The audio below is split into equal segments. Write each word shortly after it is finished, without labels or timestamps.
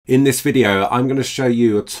In this video, I'm going to show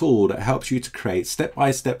you a tool that helps you to create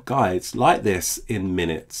step-by-step guides like this in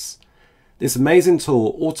minutes. This amazing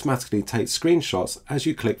tool automatically takes screenshots as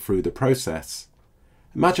you click through the process.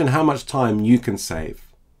 Imagine how much time you can save.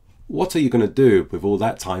 What are you going to do with all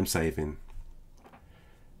that time saving?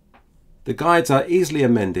 The guides are easily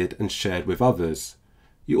amended and shared with others.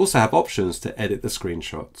 You also have options to edit the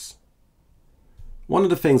screenshots. One of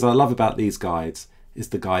the things I love about these guides is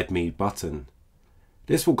the Guide Me button.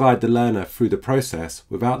 This will guide the learner through the process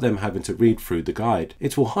without them having to read through the guide.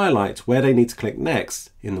 It will highlight where they need to click next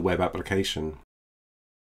in the web application.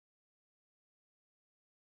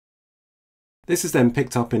 This is then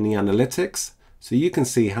picked up in the analytics, so you can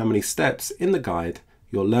see how many steps in the guide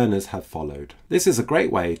your learners have followed. This is a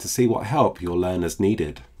great way to see what help your learners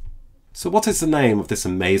needed. So what is the name of this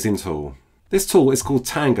amazing tool? This tool is called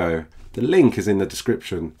Tango. The link is in the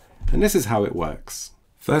description, and this is how it works.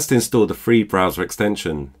 First, install the free browser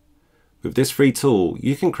extension. With this free tool,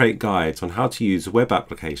 you can create guides on how to use web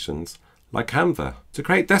applications like Canva. To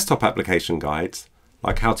create desktop application guides,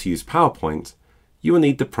 like how to use PowerPoint, you will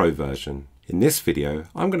need the Pro version. In this video,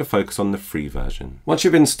 I'm going to focus on the free version. Once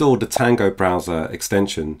you've installed the Tango browser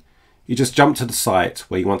extension, you just jump to the site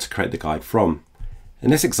where you want to create the guide from.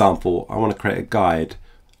 In this example, I want to create a guide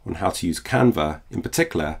on how to use Canva, in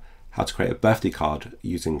particular, how to create a birthday card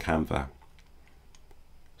using Canva.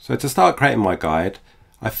 So to start creating my guide,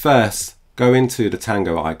 I first go into the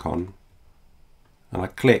Tango icon and I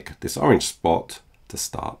click this orange spot to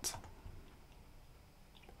start.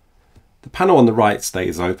 The panel on the right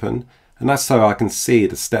stays open, and that's so I can see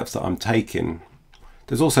the steps that I'm taking.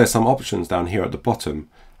 There's also some options down here at the bottom,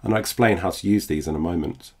 and I'll explain how to use these in a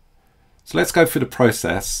moment. So let's go through the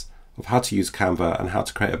process of how to use Canva and how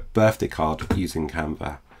to create a birthday card using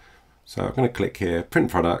Canva. So I'm going to click here, Print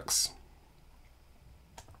Products.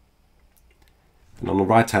 And on the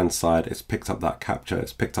right hand side, it's picked up that capture,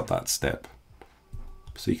 it's picked up that step.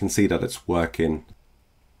 So you can see that it's working.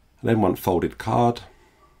 And then one folded card.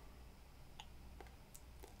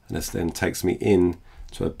 And this then takes me in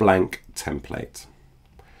to a blank template.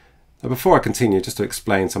 Now before I continue, just to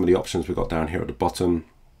explain some of the options we've got down here at the bottom.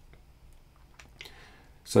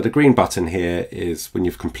 So the green button here is when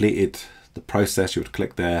you've completed the process, you would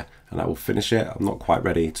click there and that will finish it. I'm not quite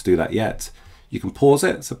ready to do that yet. You can pause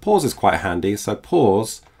it, so pause is quite handy. So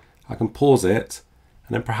pause, I can pause it,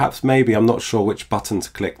 and then perhaps maybe I'm not sure which button to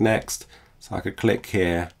click next. So I could click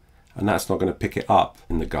here, and that's not going to pick it up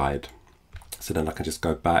in the guide. So then I can just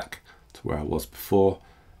go back to where I was before,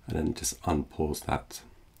 and then just unpause that.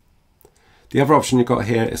 The other option you've got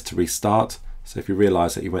here is to restart. So if you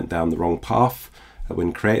realize that you went down the wrong path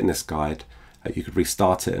when creating this guide, you could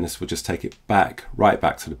restart it, and this will just take it back, right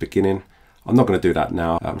back to the beginning. I'm not going to do that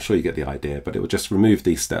now. I'm sure you get the idea, but it will just remove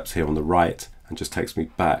these steps here on the right and just takes me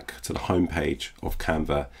back to the home page of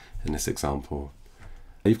Canva in this example.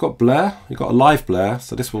 You've got blur, you've got a live blur,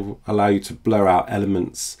 so this will allow you to blur out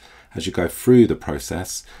elements as you go through the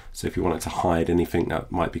process. So if you wanted to hide anything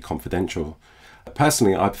that might be confidential.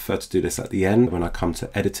 Personally, I prefer to do this at the end when I come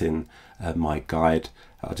to editing my guide.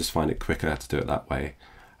 I just find it quicker to do it that way.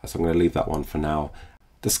 So I'm going to leave that one for now.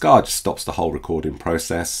 Discard just stops the whole recording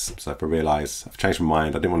process. So if I realise I've changed my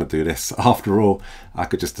mind, I didn't want to do this after all, I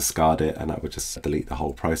could just discard it and that would just delete the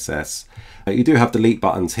whole process. You do have delete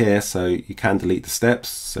buttons here, so you can delete the steps.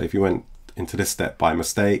 So if you went into this step by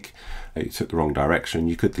mistake, you took the wrong direction,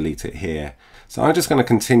 you could delete it here. So I'm just going to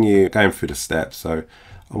continue going through the steps. So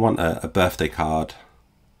I want a birthday card,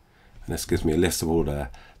 and this gives me a list of all the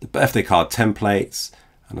birthday card templates,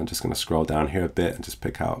 and I'm just going to scroll down here a bit and just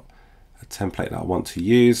pick out a template that I want to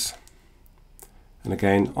use. And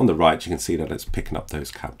again, on the right, you can see that it's picking up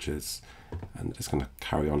those captures. And I'm just going to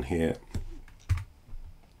carry on here.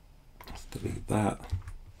 Let's delete that.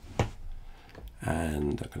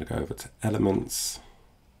 And I'm going to go over to Elements.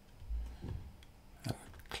 And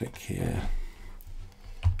click here.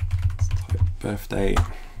 Let's type birthday.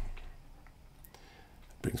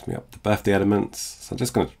 Brings me up to birthday elements. So I'm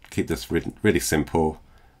just going to keep this really simple.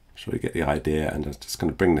 I'm sure you get the idea, and I'm just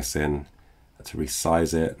going to bring this in to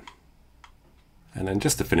resize it. And then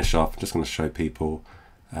just to finish off, I'm just going to show people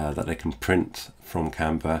that they can print from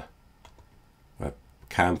Canva, where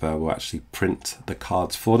Canva will actually print the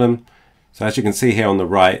cards for them. So as you can see here on the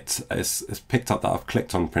right, it's picked up that I've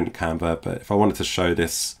clicked on Print Canva, but if I wanted to show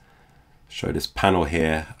this panel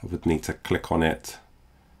here, I would need to click on it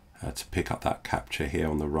to pick up that capture here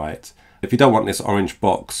on the right. If you don't want this orange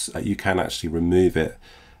box, you can actually remove it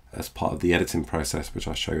as part of the editing process, which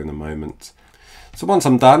I'll show you in a moment. So once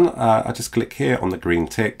I'm done, I just click here on the green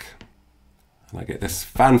tick, and I get this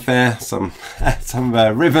fanfare, some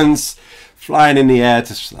ribbons flying in the air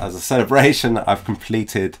as a celebration that I've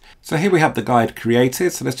completed. So here we have the guide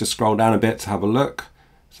created. So let's just scroll down a bit to have a look.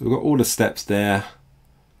 So we've got all the steps there.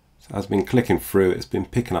 So as I've been clicking through, it's been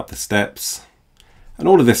picking up the steps. And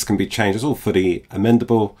all of this can be changed. It's all fully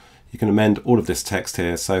amendable. You can amend all of this text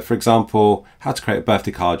here. So for example, how to create a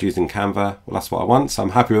birthday card using Canva. Well, that's what I want. So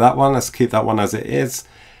I'm happy with that one. Let's keep that one as it is.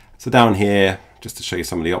 So down here, just to show you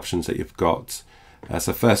some of the options that you've got.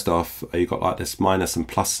 So first off, you've got like this minus and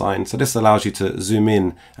plus sign. So this allows you to zoom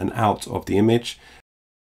in and out of the image.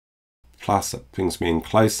 Plus, that brings me in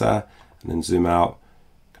closer, and then zoom out,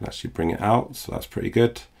 can actually bring it out. So that's pretty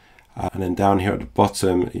good. And then down here at the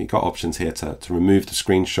bottom, you've got options here to remove the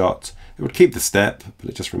screenshot. It would keep the step, but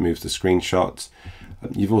it just removes the screenshot.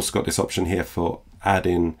 You've also got this option here for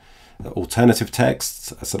adding alternative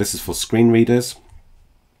text. So this is for screen readers.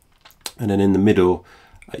 And then in the middle,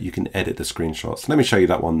 you can edit the screenshots. Let me show you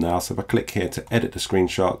that one now. So if I click here to edit the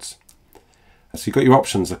screenshots, so you've got your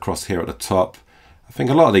options across here at the top. I think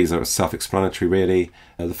a lot of these are self-explanatory really.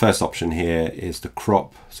 The first option here is the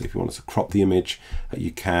crop. So if you want to crop the image,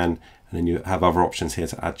 you can. And then you have other options here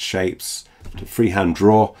to add shapes, to freehand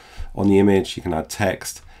draw on the image. You can add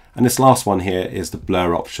text. And this last one here is the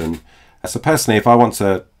blur option. So personally, if I want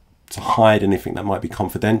to hide anything that might be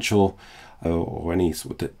confidential or any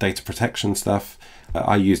sort of data protection stuff,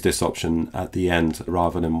 I use this option at the end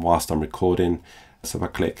rather than whilst I'm recording. So if I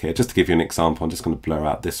click here, just to give you an example, I'm just going to blur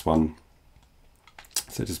out this one.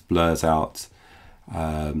 So it just blurs out.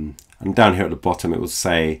 And down here at the bottom, it will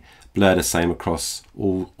say blur the same across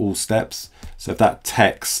all steps. So if that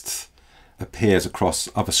text appears across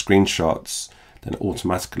other screenshots, then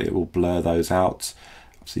automatically it will blur those out.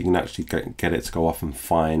 So you can actually get it to go off and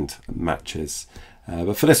find matches.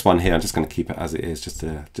 But for this one here, I'm just going to keep it as it is, just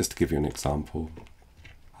to give you an example.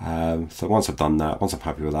 So once I've done that, once I'm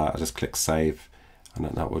happy with that, I just click save, and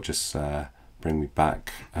then that will just bring me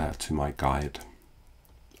back to my guide.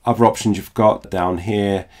 Other options you've got down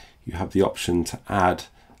here, you have the option to add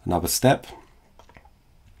another step.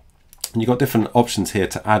 And you've got different options here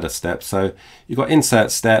to add a step. So you've got insert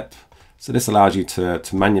step. So this allows you to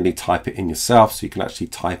manually type it in yourself. So you can actually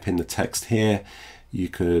type in the text here. You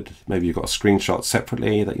could, maybe you've got a screenshot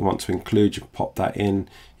separately that you want to include, you can pop that in.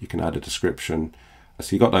 You can add a description.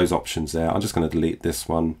 So you've got those options there. I'm just going to delete this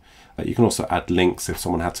one. You can also add links if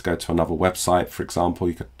someone had to go to another website, for example.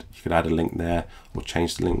 You could add a link there or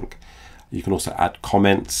change the link. You can also add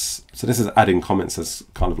comments. So this is adding comments as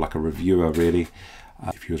kind of like a reviewer, really.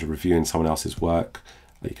 If you were reviewing someone else's work,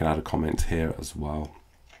 you can add a comment here as well.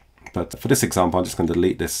 But for this example, I'm just going to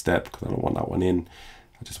delete this step because I don't want that one in.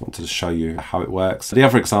 I just wanted to show you how it works. The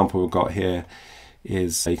other example we've got here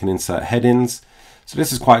is you can insert headings. So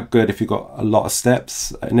this is quite good if you've got a lot of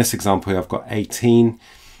steps. In this example here, I've got 18.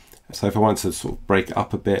 So if I want to sort of break it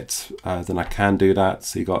up a bit, then I can do that.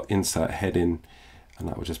 So you've got insert heading, and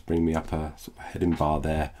that will just bring me up a sort of heading bar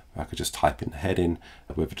there, where I could just type in the heading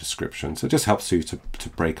with a description. So it just helps you to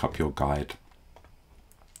break up your guide.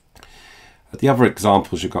 The other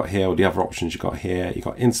examples you've got here, or the other options you've got here, you've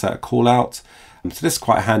got insert call out. So this is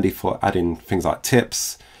quite handy for adding things like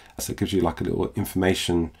tips. So it gives you like a little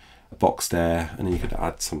information box there, and then you could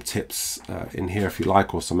add some tips in here if you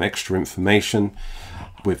like, or some extra information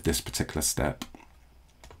with this particular step.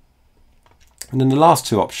 And then the last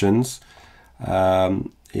two options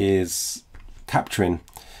is capturing.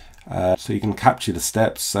 So you can capture the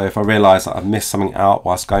steps. So if I realize that I've missed something out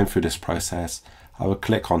whilst going through this process, I would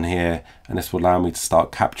click on here, and this will allow me to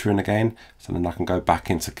start capturing again. So then I can go back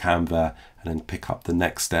into Canva and then pick up the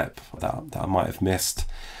next step that I might have missed.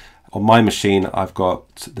 On my machine, I've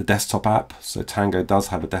got the desktop app. So Tango does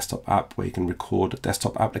have a desktop app where you can record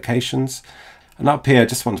desktop applications. And up here, I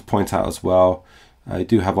just want to point out as well, you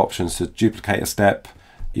do have options to duplicate a step.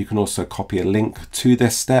 You can also copy a link to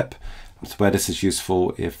this step. So where this is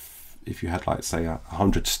useful, if you had like say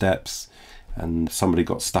 100 steps and somebody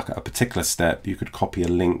got stuck at a particular step, you could copy a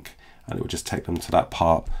link and it would just take them to that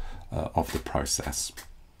part of the process.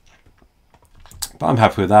 But I'm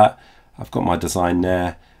happy with that. I've got my design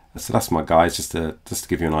there. So that's my guide, just to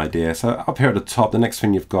give you an idea. So up here at the top, the next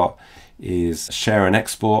thing you've got is share and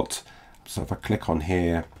export. So if I click on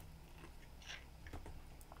here,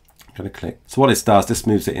 I'm going to click. So what this does, this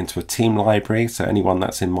moves it into a team library. So anyone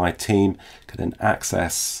that's in my team can then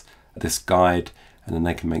access this guide, and then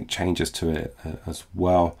they can make changes to it as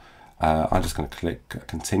well. I'm just going to click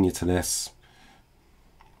continue to this.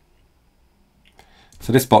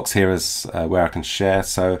 So this box here is where I can share.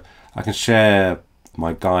 So I can share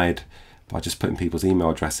my guide by just putting people's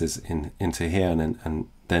email addresses into here and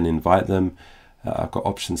then invite them. I've got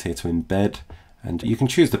options here to embed, and you can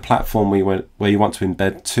choose the platform where you want to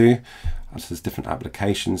embed to. So there's different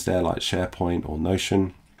applications there like SharePoint or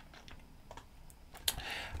Notion.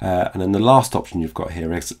 And then the last option you've got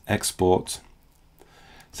here is export.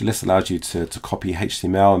 So this allows you to copy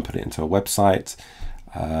HTML and put it into a website.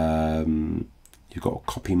 You've got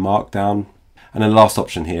copy markdown. And then the last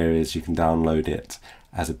option here is you can download it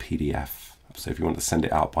as a PDF. So if you want to send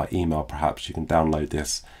it out by email, perhaps you can download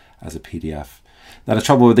this as a PDF. Now the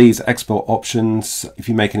trouble with these export options, if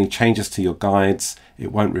you make any changes to your guides,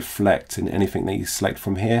 it won't reflect in anything that you select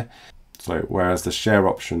from here. So whereas the share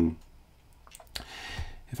option,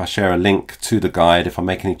 if I share a link to the guide, if I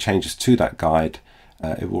make any changes to that guide,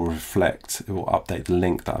 it will reflect, it will update the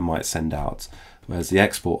link that I might send out, whereas the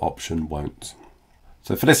export option won't.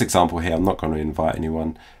 So for this example here, I'm not going to invite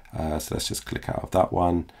anyone, so let's just click out of that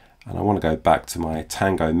one. And I want to go back to my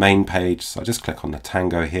Tango main page, so I just click on the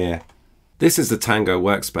Tango here. This is the Tango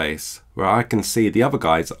workspace, where I can see the other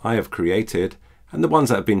guides I have created and the ones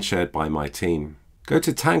that have been shared by my team. Go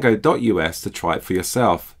to tango.us to try it for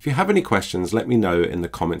yourself. If you have any questions, let me know in the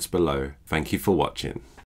comments below. Thank you for watching.